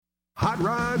hot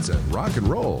rods and rock and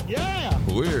roll. Yeah.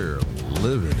 We're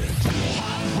living it.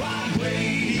 Hot Rod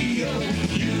Radio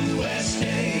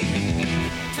USA.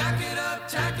 Tack it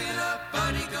up,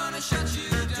 buddy, gonna shut you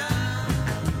down.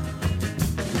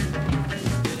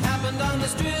 It happened on the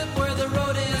strip where the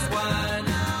road is wide.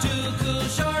 Two cool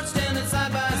shorts standing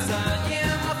side by side.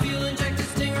 Yeah, my fuel-injected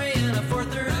Stingray and a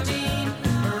 413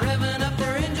 are revving up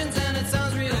their engines and it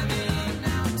sounds real mean.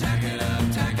 Tack it up,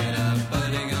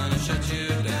 buddy, gonna shut you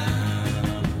down.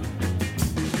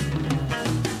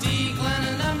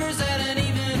 Declining numbers at an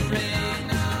even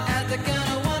rate. At the count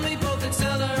of one, we both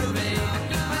accelerate.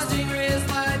 My Stingray is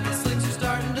light, the slicks are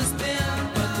starting to spin,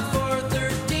 but the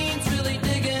 413's really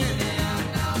digging in.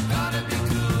 Gotta be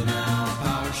cool now,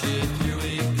 power shift, here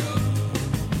we go.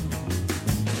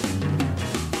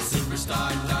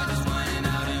 Superstar Dodge is whining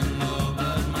out in low,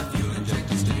 but my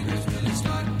fuel-injected Stingray's really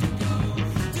starting to go.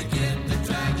 To get the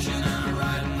traction, I'm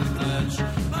riding the clutch.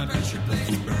 My pressure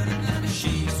plate's burning and the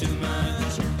sheet's too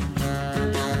much.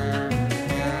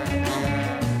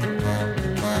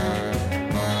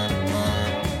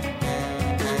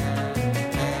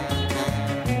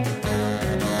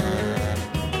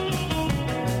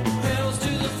 Pedals to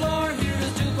the floor, here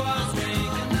is two quads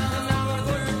drink. And now our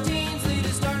 13's lead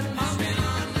is starting to shrink.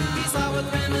 He's hot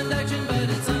with ram induction, but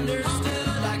it's understood.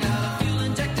 I got a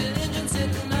fuel-injected engine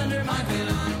sitting under my hood.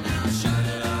 Now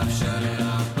shut it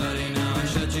off, buddy, now I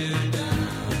shut you down.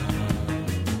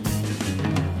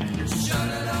 Shut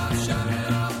it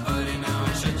off, buddy, now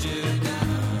I shut you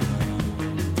down.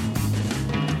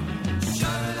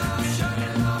 Shut it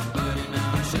off, buddy,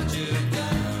 now I shut you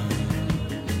down.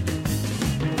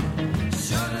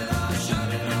 Shut it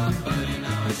off, buddy,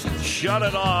 now I shut you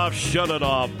down. Shut it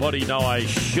off, buddy. Now I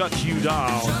shut you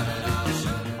down.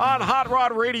 On Hot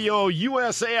Rod Radio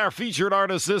USA, our featured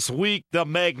artist this week, the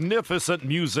magnificent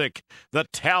music, the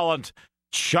talent,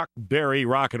 Chuck Berry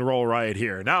rock and roll right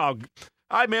here. Now,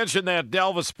 I mentioned that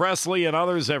Elvis Presley and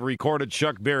others have recorded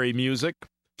Chuck Berry music.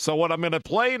 So what I'm going to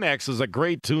play next is a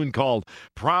great tune called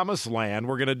Promised Land.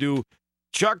 We're going to do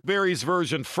Chuck Berry's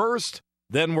version first,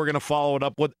 then we're going to follow it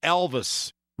up with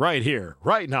Elvis right here,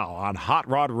 right now on Hot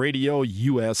Rod Radio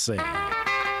USA. I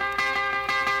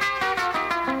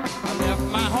left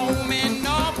my home in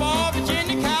Norfolk,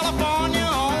 Virginia, California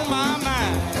on my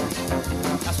mind.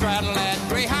 I straddled that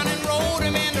Greyhound and rode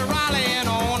him into Raleigh and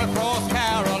on across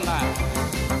Carolina.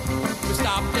 We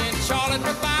stopped in Charlotte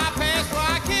to bypass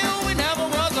Rock Hill. We never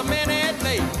was a minute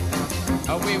late.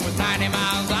 We was 90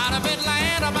 miles out of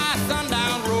Atlanta by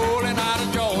sundown, rolling out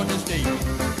of Georgia State.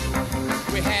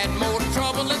 We had motor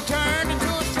trouble that turned into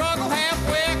a struggle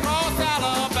halfway across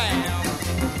Alabama.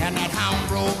 And that hound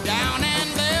broke down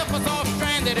and left us all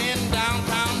stranded in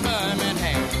downtown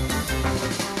Birmingham.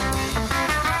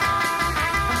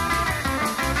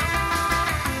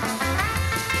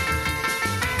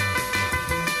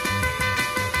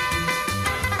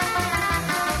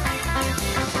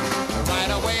 Right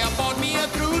away I bought me a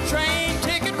through train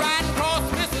ticket riding across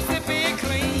Mississippi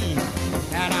clean.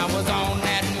 And I was on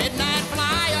that midnight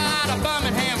flyer out of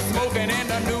Birmingham smoking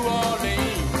into New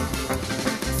Orleans.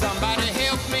 Somebody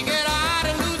help me get out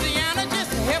of Louisiana,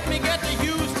 just help me get to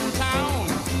Houston town.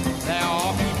 There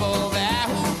are people there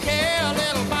who care a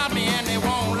little about me and they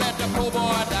won't let the poor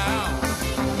boy down.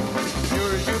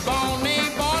 Sure as you bought me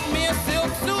a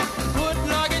silk suit, put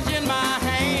luggage in my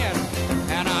hand.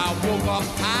 And I woke up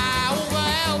high over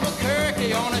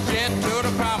Albuquerque on a jet to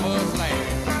the promised land.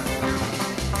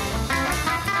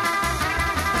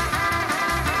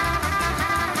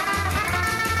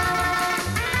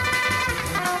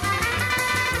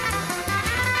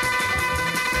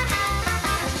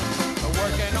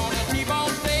 Working on a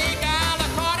T-bone steak,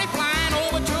 Alicardi flying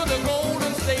over to the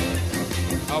Golden State.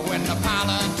 When the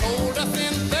pilot told us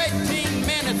in 13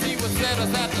 minutes he would set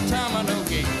us at the terminal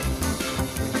gate.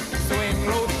 Swing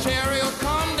low chariot,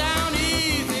 come down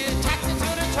easy, taxi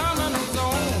to the terminal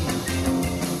zone.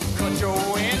 Cut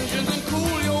your engines and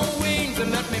cool your wings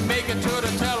and let me make it to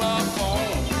the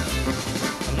telephone.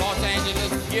 Los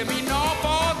Angeles, give me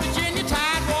Norfolk, Virginia,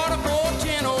 Tidewater,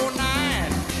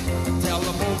 41009. Tell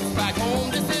the folks back home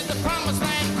this is the promised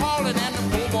land calling and the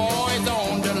poor boys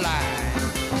on the line.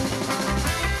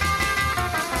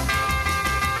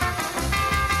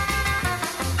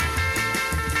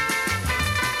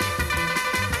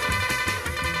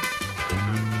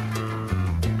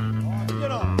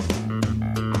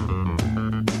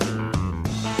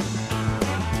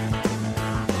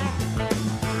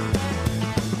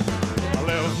 I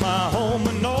left my home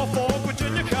in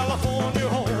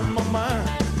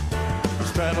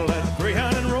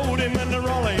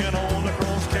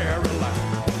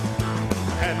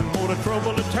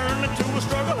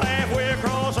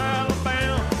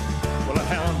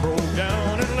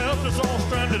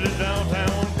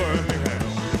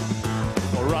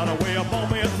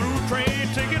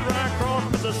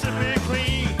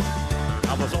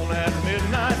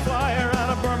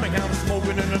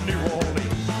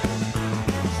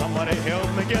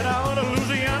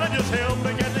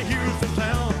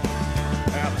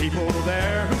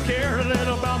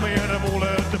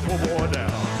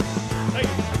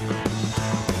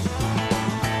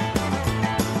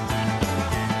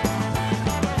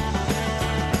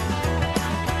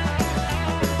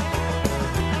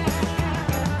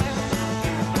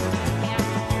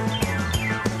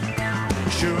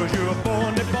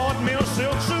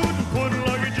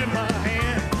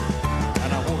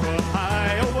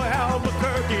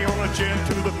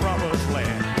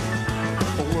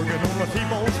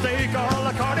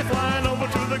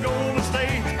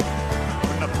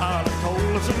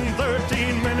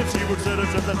would set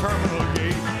us at the terminal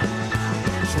gate.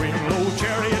 Swing low,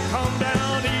 chariot, come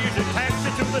down easy, taxi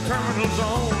to the terminal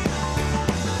zone.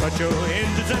 Cut your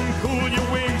engines and cool your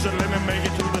wings and let me make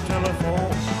it to the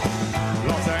telephone.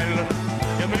 Los Angeles,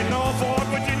 give me Norfolk,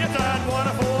 Virginia,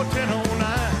 Tidewater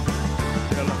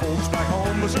 41009. Tell the folks back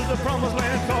home this is the promised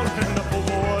land calling and the poor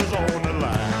boys on the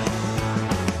line.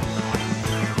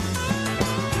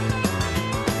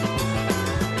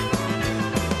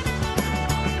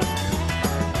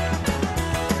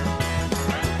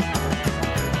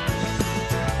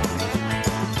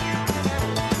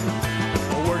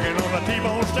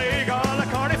 T-bone steak, a la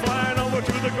carte flying over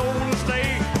to the Golden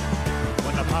State.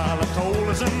 When the pilot told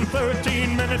us in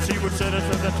 13 minutes he would set us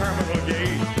at the terminal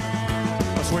gate.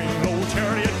 A swing low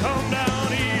chariot, come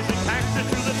down easy, taxi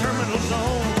to the terminal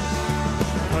zone.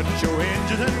 Cut your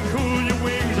engines and cool your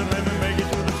wings and let me make it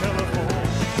to the telephone.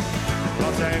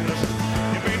 Los Angeles,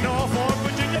 give me Norfolk,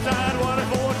 Virginia, Tidewater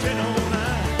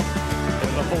 41009.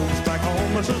 Tell the folks back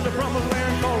home this is the promised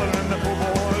land calling and the poor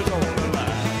boys on the line.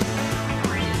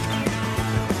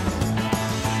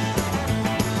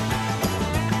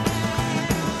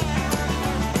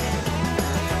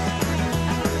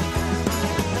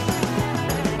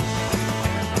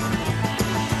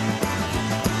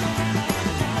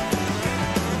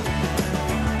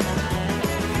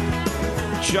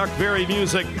 Chuck Berry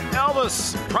music,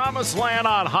 Elvis, Promised Land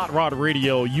on Hot Rod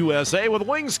Radio USA with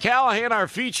Wings Callahan, our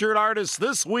featured artist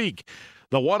this week,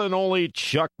 the one and only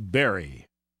Chuck Berry,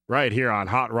 right here on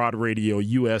Hot Rod Radio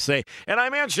USA. And I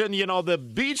mentioned, the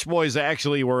Beach Boys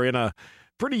actually were in a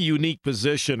pretty unique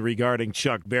position regarding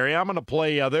Chuck Berry. I'm going to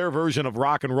play their version of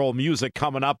rock and roll music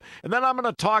coming up, and then I'm going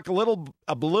to talk a little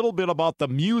bit about the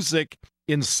music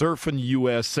in Surfin'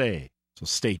 USA. So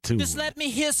stay tuned. Just let me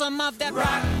hear some of that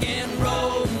rock and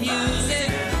roll music.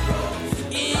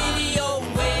 Any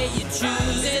old way you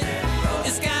choose it.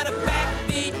 It's got a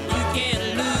backbeat, you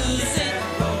can't lose it.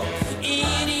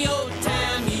 Any old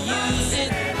time you use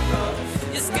it.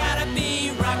 It's gotta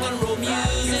be rock and roll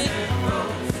music.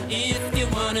 If you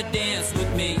wanna dance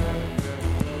with me.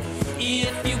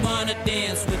 If you wanna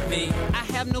dance with me. I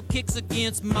have no kicks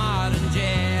against modern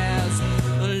jazz,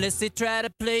 unless they try to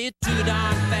play it too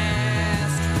darn fast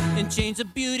and change the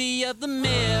beauty of the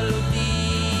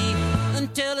melody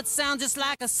until it sounds just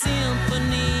like a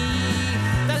symphony.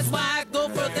 That's why I go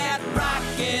for that rock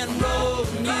and roll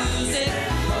music.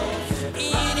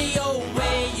 Any old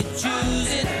way you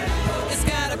choose it. It's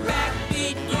got a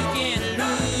backbeat, you can't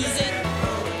lose it.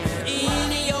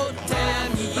 Any old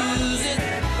time you use it.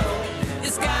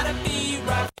 It's gotta be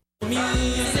rock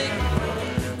music.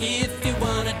 If you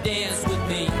wanna dance with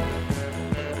me.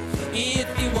 If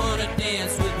you wanna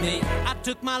dance with me. I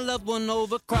took my loved one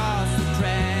over across the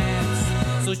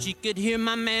tracks so she could hear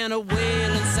my man a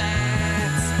wailing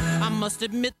sax. I must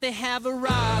admit they have a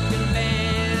rockin'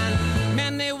 band.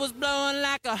 Man, they was blowing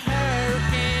like a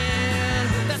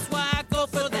hurricane. That's why I go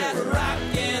for that rock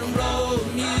and roll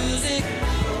music.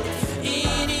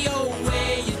 Any old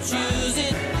way you choose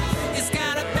it. It's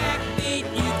got a backbeat,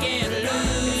 you can't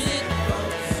lose it.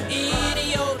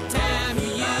 Any old time you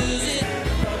use it.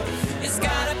 It's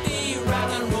gotta be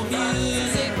rock and roll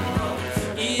music.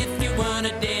 If you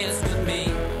wanna dance with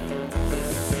me.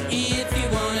 If you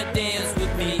wanna dance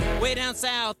with me. Way down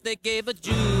south they gave a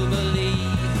jubilee.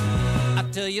 I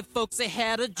tell you folks they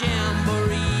had a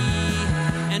jamboree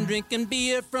and drinking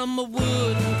beer from a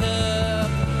wooden cup.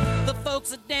 The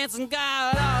folks at dancing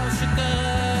got all shook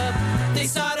up. They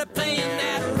started playing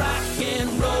that rock and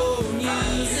roll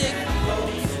music.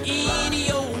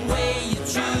 Any old way you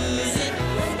choose it.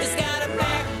 It's got a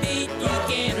backbeat, you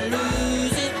can't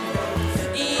lose it.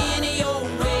 Any old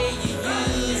way you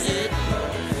use it.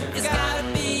 It's gotta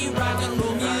be rock and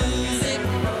roll music.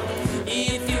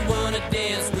 If you wanna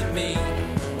dance with me.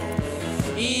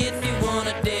 If you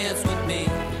wanna dance with me.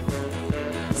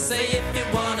 Say if you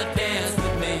wanna dance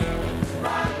with me.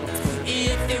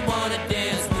 If you wanna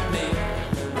dance with me.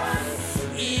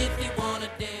 If you wanna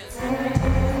dance with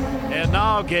me. And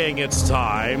now, gang, it's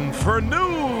time for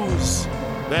news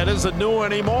that isn't new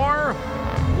anymore.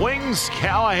 Wings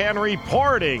Callahan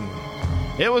reporting.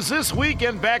 It was this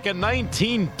weekend back in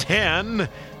 1910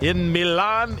 in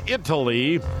Milan,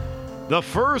 Italy. The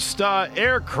first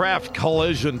aircraft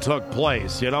collision took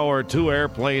place, where two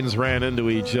airplanes ran into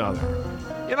each other.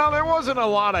 There wasn't a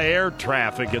lot of air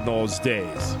traffic in those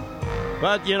days.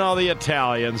 But, the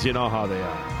Italians, you know how they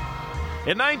are.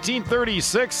 In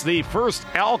 1936, the first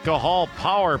alcohol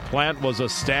power plant was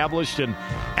established in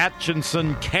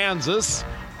Atchison, Kansas.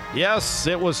 Yes,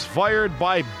 it was fired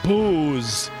by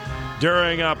booze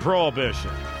during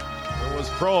Prohibition. Or was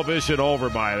Prohibition over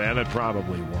by then? It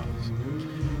probably was.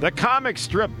 The comic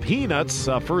strip Peanuts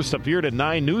first appeared in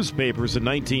 9 newspapers in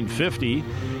 1950.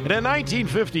 And in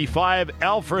 1955,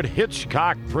 Alfred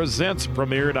Hitchcock Presents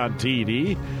premiered on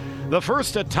TV. The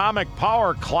first atomic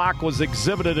power clock was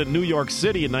exhibited in New York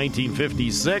City in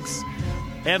 1956.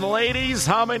 And ladies,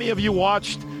 how many of you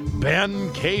watched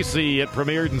Ben Casey? It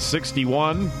premiered in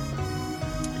 61.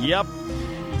 Yep.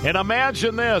 And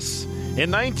imagine this.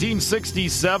 In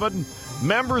 1967,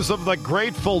 members of the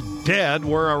Grateful Dead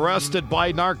were arrested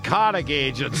by narcotic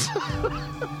agents.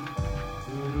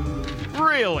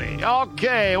 Really?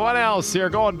 Okay, what else here?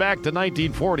 Going back to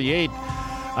 1948,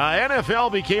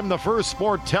 NFL became the first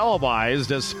sport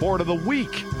televised as Sport of the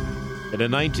Week. And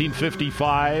in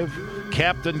 1955,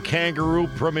 Captain Kangaroo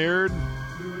premiered.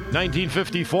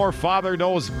 1954, Father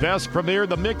Knows Best premiered.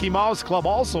 The Mickey Mouse Club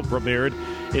also premiered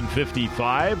in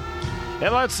 55.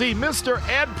 And let's see, Mr.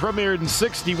 Ed premiered in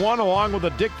 61 along with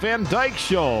the Dick Van Dyke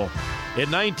Show.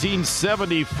 In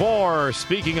 1974,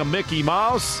 speaking of Mickey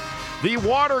Mouse, the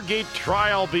Watergate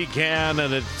trial began,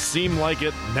 and it seemed like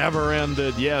it never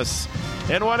ended, yes.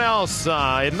 And what else?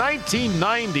 In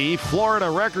 1990,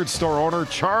 Florida record store owner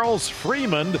Charles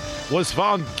Freeman was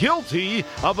found guilty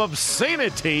of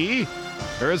obscenity,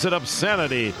 or is it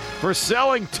obscenity, for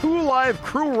selling 2 live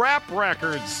crew rap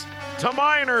records to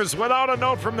minors without a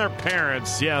note from their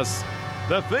parents. Yes,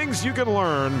 the things you can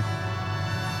learn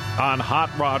on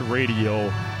Hot Rod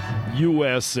Radio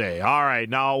USA. All right,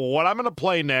 now what I'm going to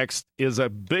play next is a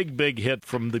big hit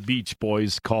from the Beach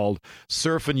Boys called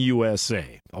Surfin'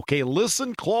 USA. Okay,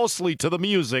 listen closely to the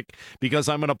music because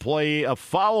I'm going to play a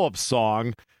follow-up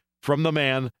song from the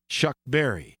man Chuck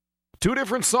Berry. 2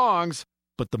 different songs,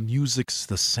 but the music's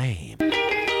the same.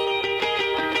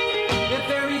 If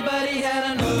everybody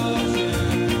had an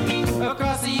ocean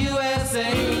across the USA,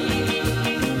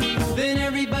 then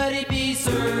everybody be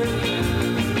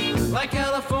served like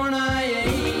California.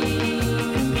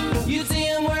 You'd see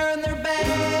them wearing their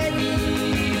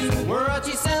baggies,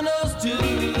 Warachi sandals too,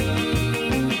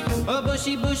 a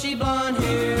bushy blonde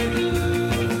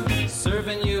hairdo,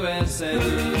 surfing USA.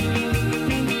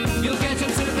 You'll catch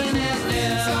them surfing at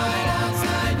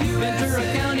Ventura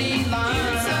County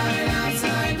line,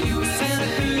 Santa Cruz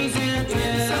and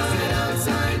Australia's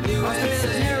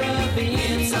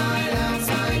Caribbean,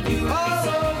 all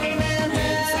over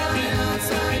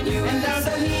Manhattan, and down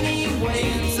Tahiti Way.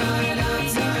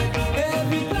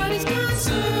 Everybody's gone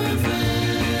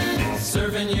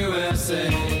surfing USA.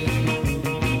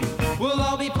 We'll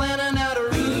all be planning out a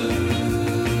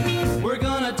route we're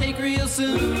gonna take real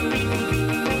soon.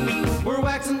 We're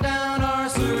waxing down our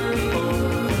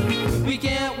surfboard, we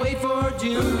can't wait for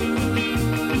June.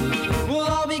 We'll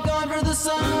all be gone for the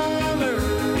summer,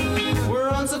 we're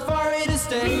on safari to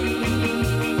stay.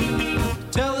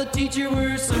 Tell the teacher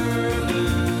we're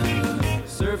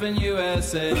surfing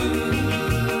USA.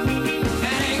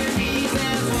 Hangar Keys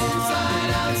and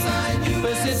Swan,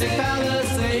 Pacific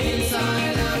Palisades,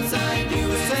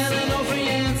 San Onofre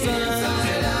and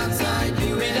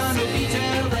Sun, Redondo Beach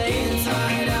and Lake,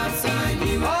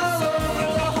 all over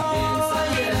La Jolla,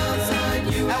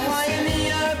 at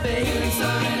Waimea Bay.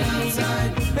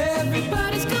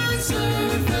 Everybody's gone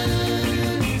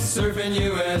surfing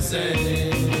USA.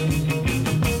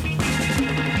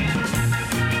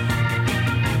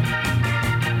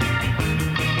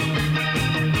 Everybody's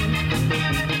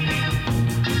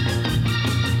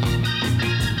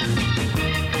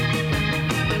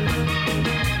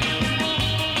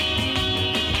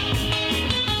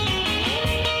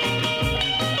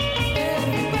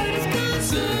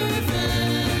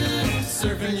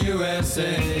surfing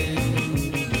USA.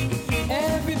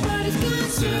 Everybody's gone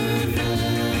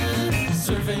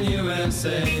surfing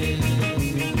USA.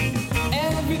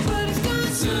 Everybody's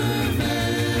gone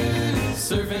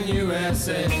surfing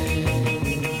USA.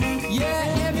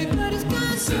 Yeah, everybody's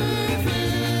gone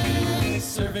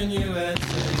surfing USA.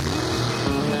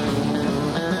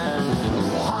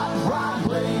 Hot Rod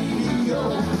Radio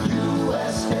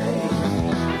USA.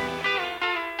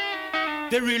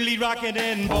 They're really rocking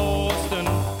in Boston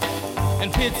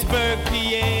and Pittsburgh,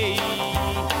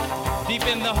 PA, deep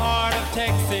in the heart of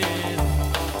Texas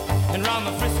and round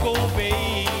the Frisco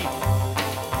Bay,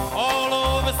 all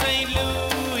over St.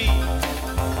 Louis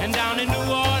and down in New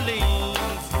Orleans.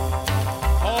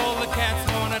 All the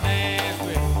cats wanna dance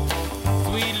with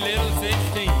sweet little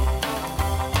 16,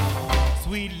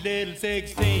 sweet little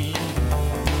 16.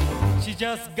 She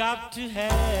just got to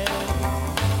have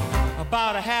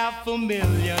about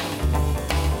 500,000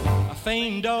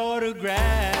 famed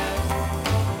autographs.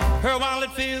 Her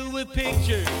wallet filled with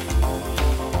pictures,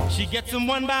 she gets them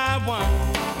one by one.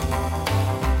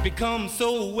 Becomes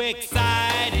so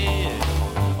excited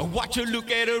Watch her look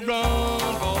at her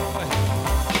run, boy.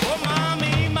 Oh,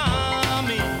 mommy,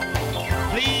 mommy,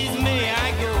 please may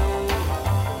I go?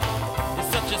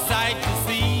 It's such a sight to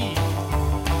see.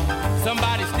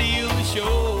 Somebody steal the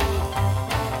show.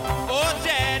 Oh,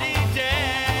 daddy,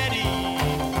 daddy,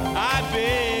 I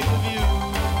beg of you.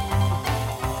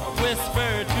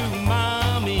 Whisper to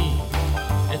mommy,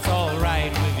 it's all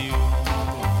right with you.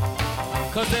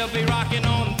 'Cause they'll be rocking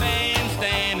on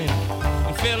bandstand in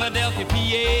Philadelphia,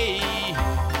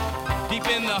 PA, deep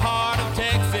in the heart of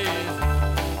Texas,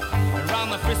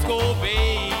 around the Frisco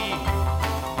Bay,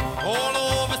 all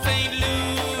over St.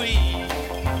 Louis,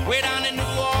 way down in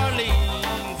New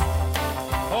Orleans.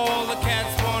 All the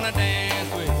cats wanna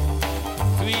dance with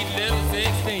sweet little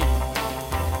 16.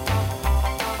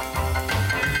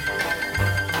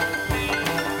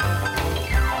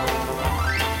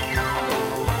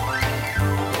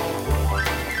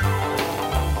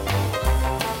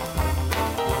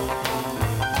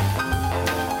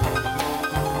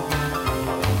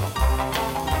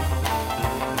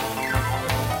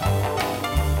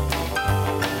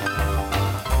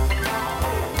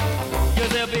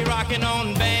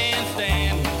 On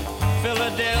bandstand,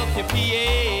 Philadelphia,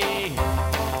 PA,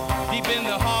 deep in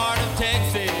the heart of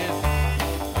Texas,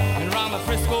 and around the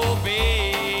Frisco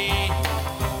Bay,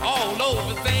 all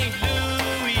over St.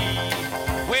 Louis,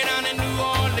 way down in New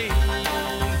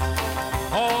Orleans.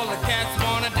 All the cats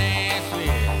wanna dance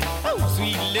with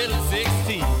sweet little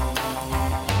 16.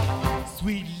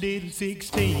 Sweet little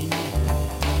 16.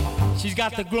 She's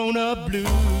got the grown-up blues,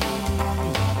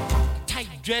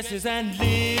 dresses and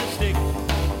lipstick.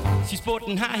 She's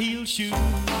sporting high-heel shoes.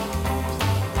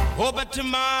 Oh, but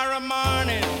tomorrow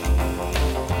morning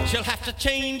she'll have to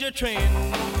change her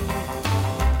trend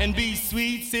and be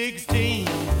sweet 16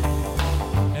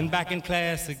 and back in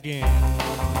class again.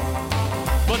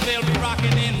 But they'll be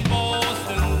rocking in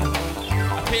Boston,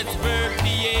 Pittsburgh,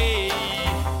 PA,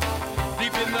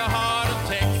 deep in the heart of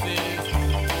Texas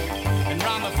and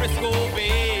round the Frisco Bay.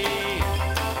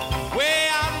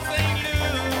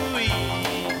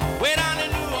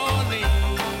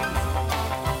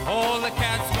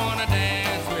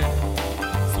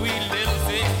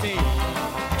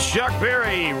 Chuck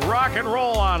Berry, rock and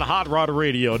roll on Hot Rod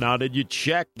Radio. Now, did you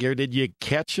check or did you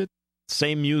catch it?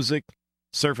 Same music,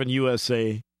 Surfing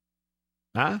USA.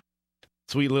 Huh?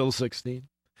 Sweet little 16.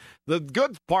 The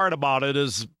good part about it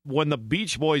is when the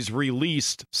Beach Boys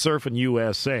released Surfing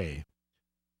USA,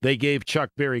 they gave Chuck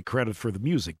Berry credit for the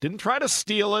music. Didn't try to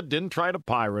steal it, didn't try to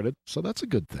pirate it, so that's a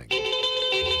good thing.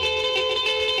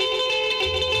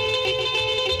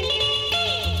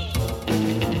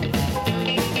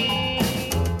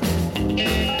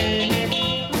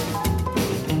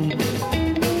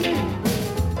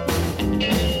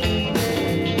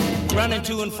 Running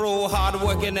to and fro, hard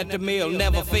working at the mill,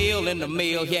 never fail in the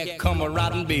mill, here come a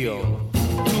rotten bill.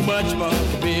 Too much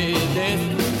monkey business,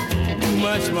 too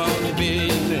much monkey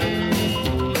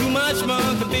business, too much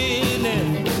monkey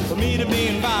business for me to be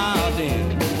involved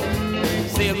in.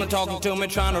 Salesman talking to me,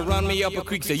 trying to run me up a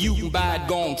creek, say you can buy it,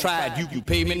 go on, try it, you can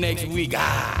pay me next week.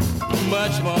 Ah, too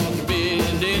much monkey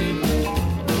business,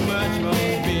 too much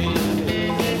monkey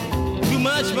business, too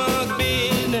much monkey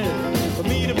business for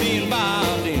me to be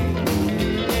involved in.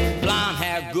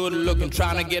 Good looking,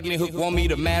 trying to get me hooked, want me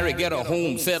to marry, get a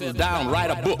home, settle down, write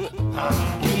a book.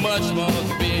 Too much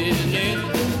monkey business,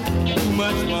 too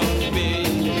much monkey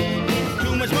business,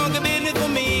 too much monkey business for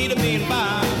me to be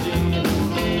involved in.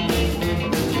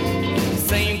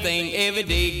 Same thing every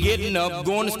day, getting up,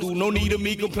 going to school, no need of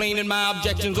me complaining, my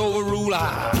objections overrule.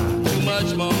 Too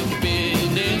much monkey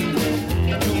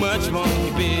business, too much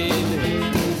monkey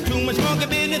business, too much monkey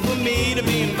business for me to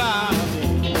be involved in.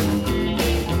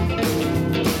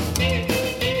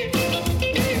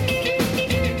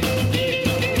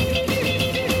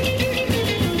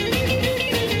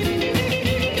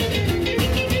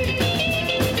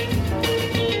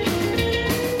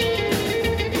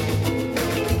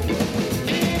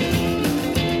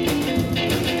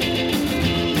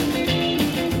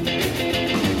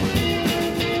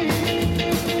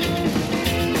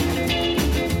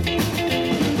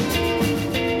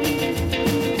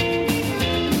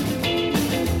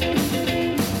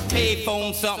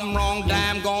 Something wrong,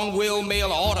 dime gone, will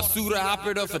mail, order suitor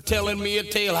operator for telling me a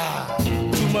tale.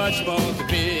 Too much monkey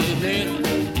business,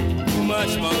 too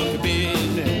much monkey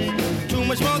business, too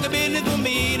much monkey business for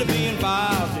me to be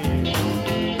involved in.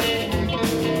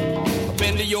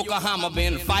 Been to Yokohama,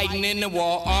 been fighting in the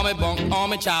war, army bunk,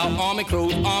 army child, army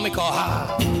clothes, army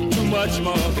car. Too much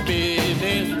monkey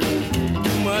business,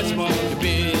 too much monkey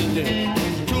business,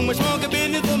 too much monkey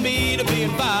business for me to be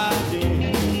involved in.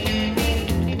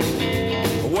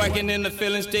 Working in the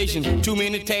filling station, too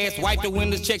many tasks. Wipe the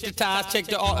windows, check the tires, check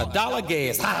the oil, $1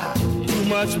 gas. Ha! Too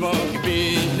much monkey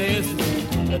business.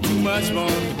 Too much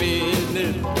monkey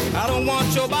business. I don't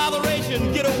want your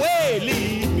botheration. Get away,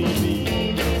 leave me be.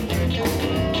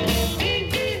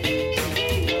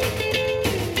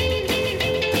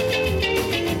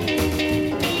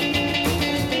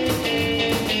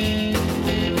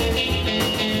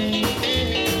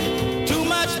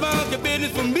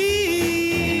 For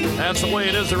me. That's the way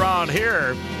it is around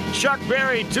here. Chuck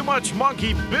Berry, too much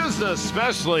monkey business,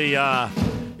 especially,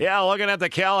 looking at the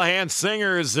Callahan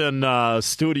Singers in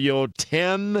Studio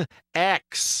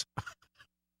 10X.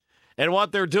 And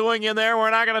what they're doing in there,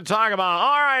 we're not going to talk about.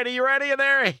 All right, are you ready in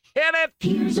there? Hit it!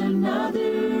 Here's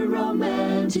another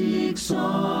romantic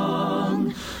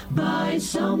song by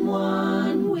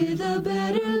someone with a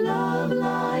better love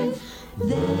life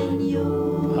than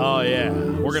yours. Oh, yeah.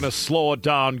 We're going to slow it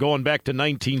down, going back to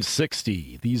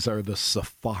 1960. These are the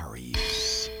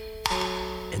Safaris.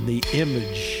 And the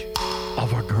image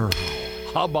of a girl.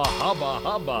 Hubba, hubba,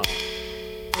 hubba.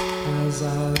 As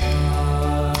I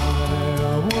lie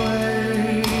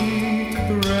awake,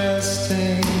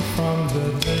 resting from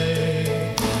the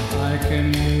day, I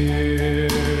can hear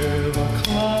the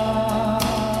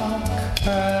clock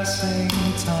passing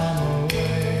time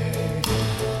away.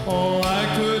 Oh, I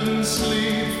couldn't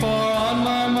sleep, for on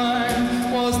my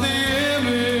mind was the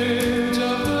image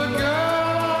of the girl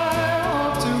I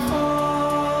hope to find.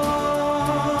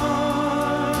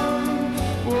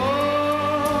 Whoa,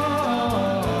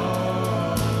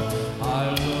 I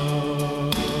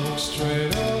looked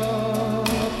straight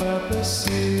up at the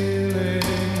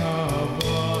ceiling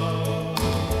above,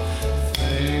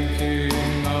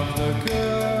 thinking of the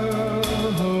girl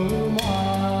whom I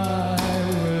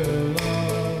will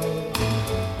love.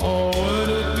 Oh, would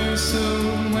it be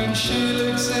soon when she'll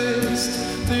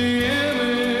exist, the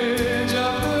image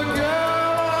of the girl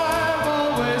I've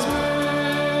always missed?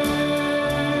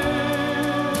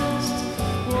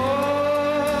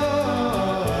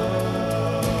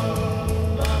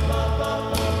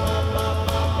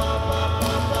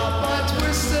 I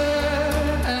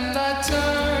twisted and I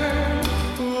turned,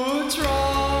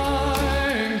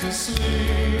 trying to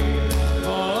sleep, but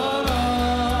all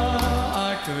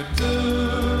I could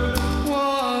do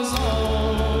was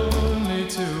only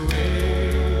to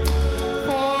wait,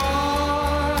 for I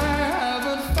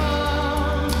haven't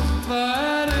found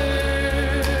that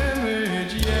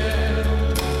image yet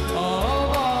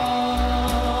of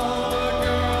all the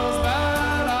girls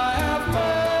that I have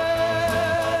met.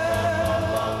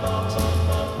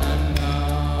 And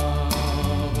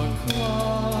now the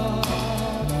clock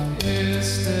is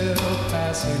still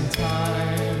passing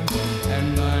time,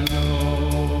 and I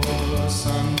know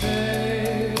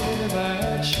someday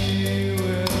that she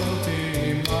will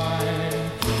be mine,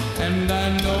 and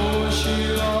I know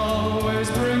she'll always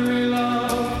bring me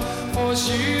love, for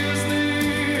she is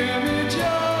the image of the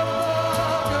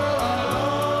girl I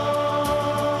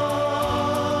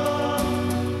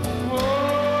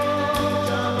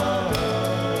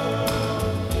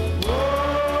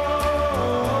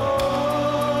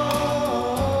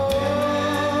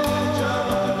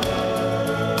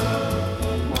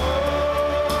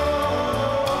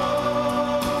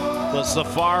The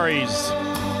Safaris,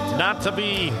 not to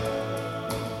be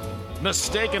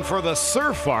mistaken for the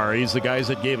Surfaris, the guys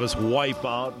that gave us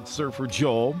Wipeout and Surfer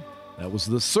Joe. That was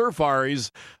the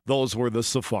Surfaris. Those were the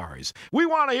Safaris. We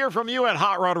want to hear from you at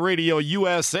Hot Rod Radio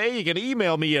USA. You can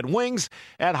email me at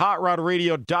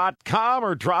wings@hotrodradio.com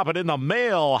or drop it in the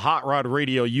mail, Hot Rod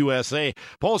Radio USA,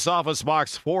 Post Office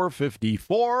Box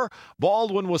 454,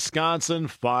 Baldwin, Wisconsin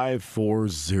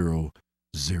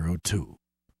 54002.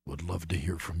 Would love to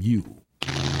hear from you.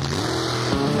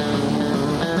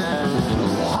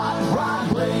 Hot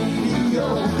Rod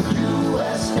Radio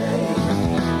USA.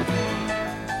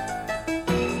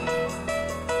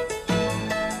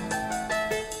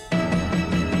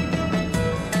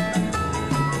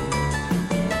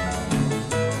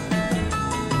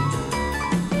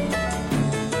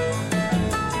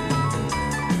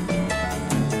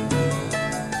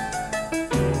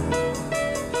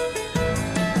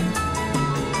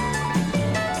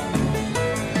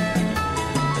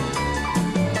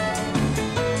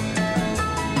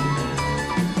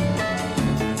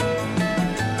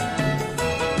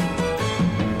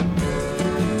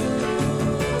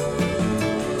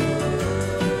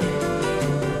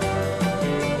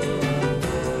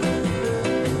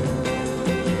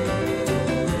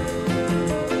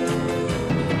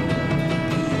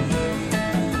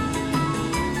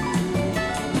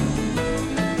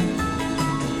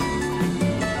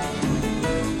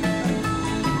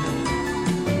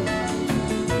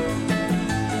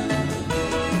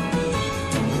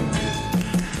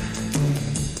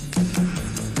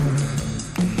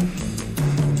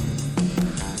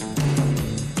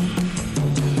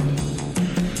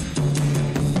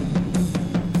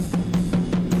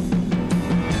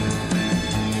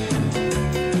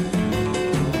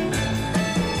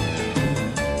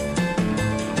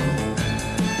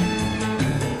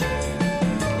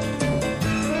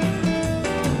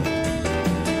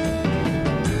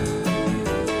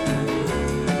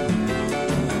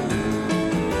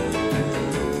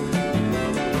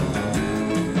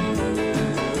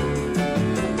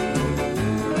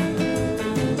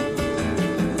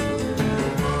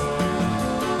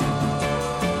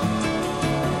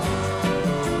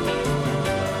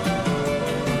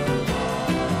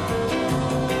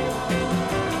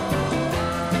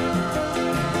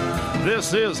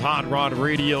 This is Hot Rod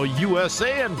Radio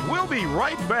USA, and we'll be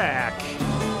right back.